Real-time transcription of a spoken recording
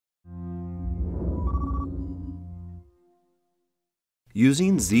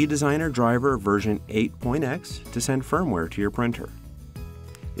Using ZDesigner driver version 8.x to send firmware to your printer.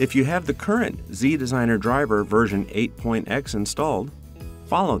 If you have the current ZDesigner driver version 8.x installed,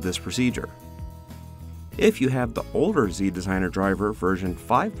 follow this procedure. If you have the older ZDesigner driver version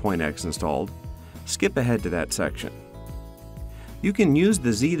 5.x installed, skip ahead to that section. You can use the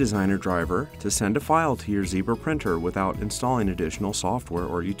ZDesigner driver to send a file to your Zebra printer without installing additional software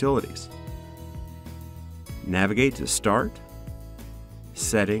or utilities. Navigate to Start,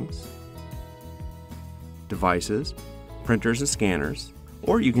 Settings, Devices, Printers and Scanners,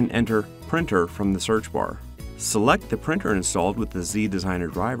 or you can enter Printer from the search bar. Select the printer installed with the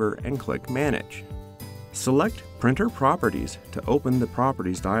ZDesigner driver and click Manage. Select Printer Properties to open the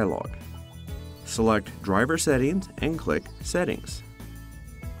Properties dialog. Select Driver Settings and click Settings.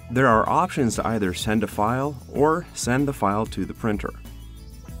 There are options to either send a file or send the file to the printer.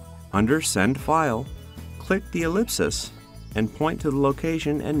 Under Send File, click the ellipsis and point to the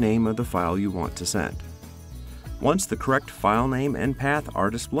location and name of the file you want to send. Once the correct file name and path are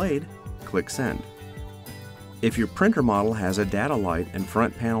displayed, click Send. If your printer model has a data light and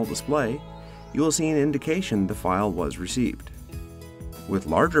front panel display, you will see an indication the file was received. With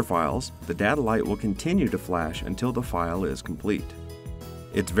larger files, the data light will continue to flash until the file is complete.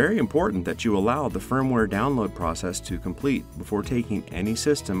 It's very important that you allow the firmware download process to complete before taking any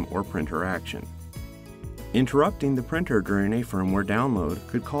system or printer action. Interrupting the printer during a firmware download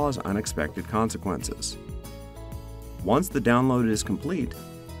could cause unexpected consequences. Once the download is complete,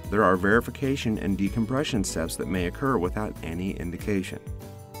 there are verification and decompression steps that may occur without any indication.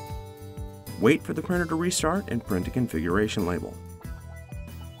 Wait for the printer to restart and print a configuration label.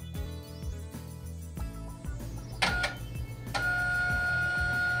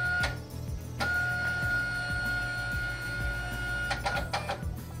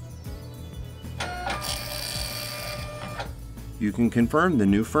 You can confirm the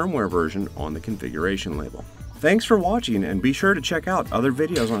new firmware version on the configuration label. Thanks for watching, and be sure to check out other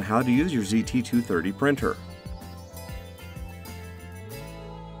videos on how to use your ZT230 printer.